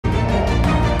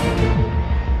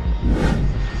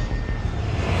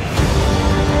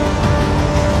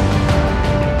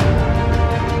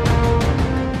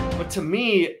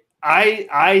me,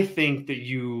 I think that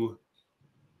you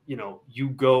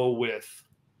go with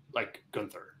like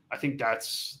Gunther. I think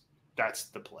that's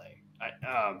the play.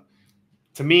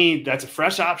 To me, that's a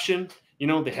fresh option.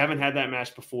 They haven't had that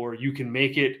match before. You can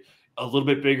make it a little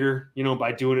bit bigger,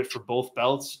 by doing it for both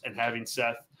belts and having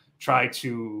Seth try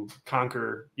to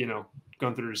conquer,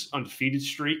 Gunther's undefeated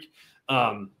streak,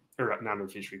 or not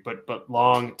undefeated streak, but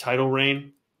long title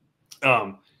reign.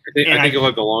 I think he'll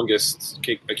have the longest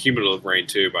cumulative reign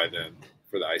too by then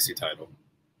for the IC title.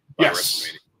 Yes.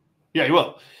 WrestleMania. Yeah, he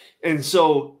will. And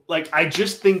so, I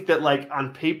just think that,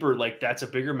 on paper, that's a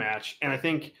bigger match. And I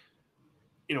think,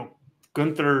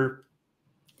 Gunther,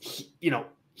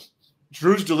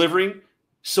 Drew's delivering,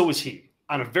 so is he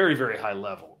on a very, very high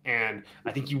level. And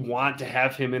I think you want to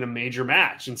have him in a major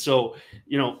match. And so,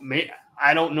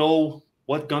 I don't know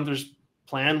what Gunther's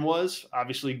plan was,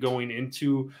 obviously going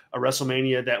into a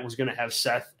WrestleMania that was going to have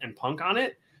Seth and Punk on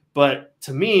it. But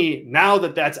to me, now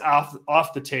that that's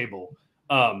off the table,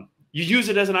 you use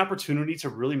it as an opportunity to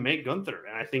really make Gunther.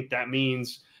 And I think that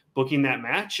means booking that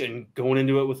match and going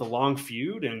into it with a long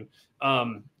feud and,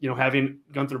 having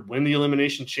Gunther win the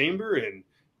Elimination Chamber and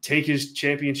take his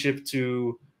championship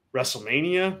to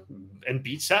WrestleMania and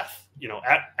beat Seth,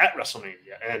 at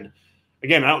WrestleMania. And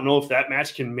again, I don't know if that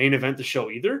match can main event the show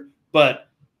either, but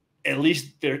at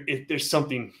least there's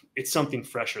something, it's something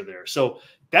fresher there. So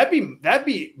that'd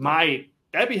be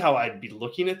how I'd be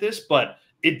looking at this, but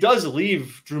it does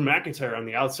leave Drew McIntyre on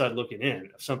the outside looking in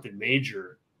of something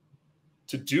major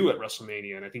to do at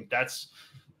WrestleMania. And I think that's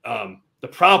the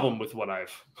problem with what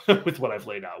I've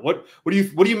laid out. What do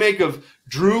you make of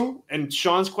Drew and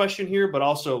Sean's question here, but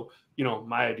also,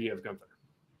 my idea of Gunther?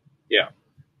 Yeah.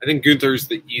 I think Gunther's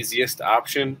the easiest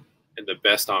option and the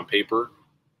best on paper.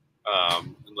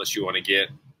 Unless you want to get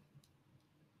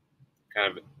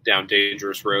kind of down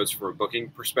dangerous roads from a booking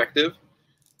perspective.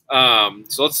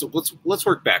 So let's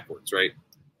work backwards, right?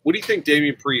 What do you think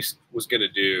Damian Priest was going to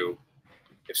do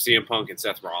if CM Punk and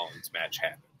Seth Rollins match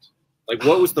happened? Like,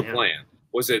 what was the plan?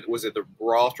 Was it the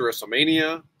Raw after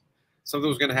WrestleMania? Something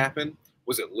was going to happen?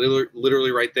 Was it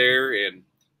literally right there? And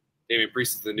Damian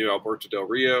Priest is the new Alberto Del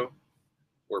Rio,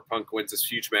 where Punk wins this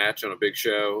huge match on a big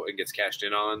show and gets cashed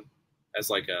in on as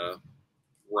like a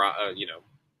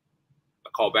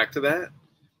callback to that,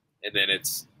 and then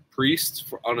it's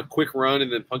Priest on a quick run,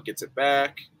 and then Punk gets it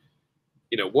back.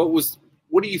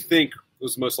 What do you think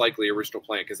was most likely original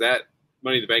plan? Because that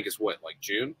Money in the Bank is what, like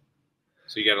June,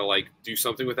 so you got to do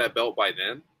something with that belt by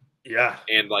then. Yeah,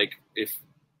 and if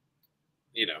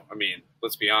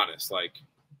let's be honest, I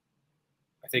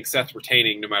think Seth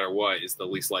retaining no matter what is the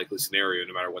least likely scenario,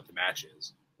 no matter what the match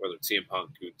is, whether it's CM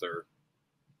Punk, Gunther,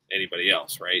 anybody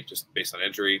else, right? Just based on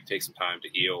injury, take some time to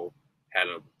heal. Had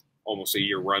almost a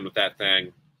year run with that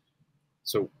thing.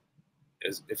 So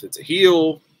if it's a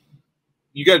heel,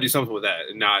 you got to do something with that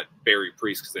and not bury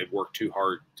Priest because they've worked too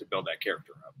hard to build that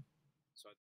character up.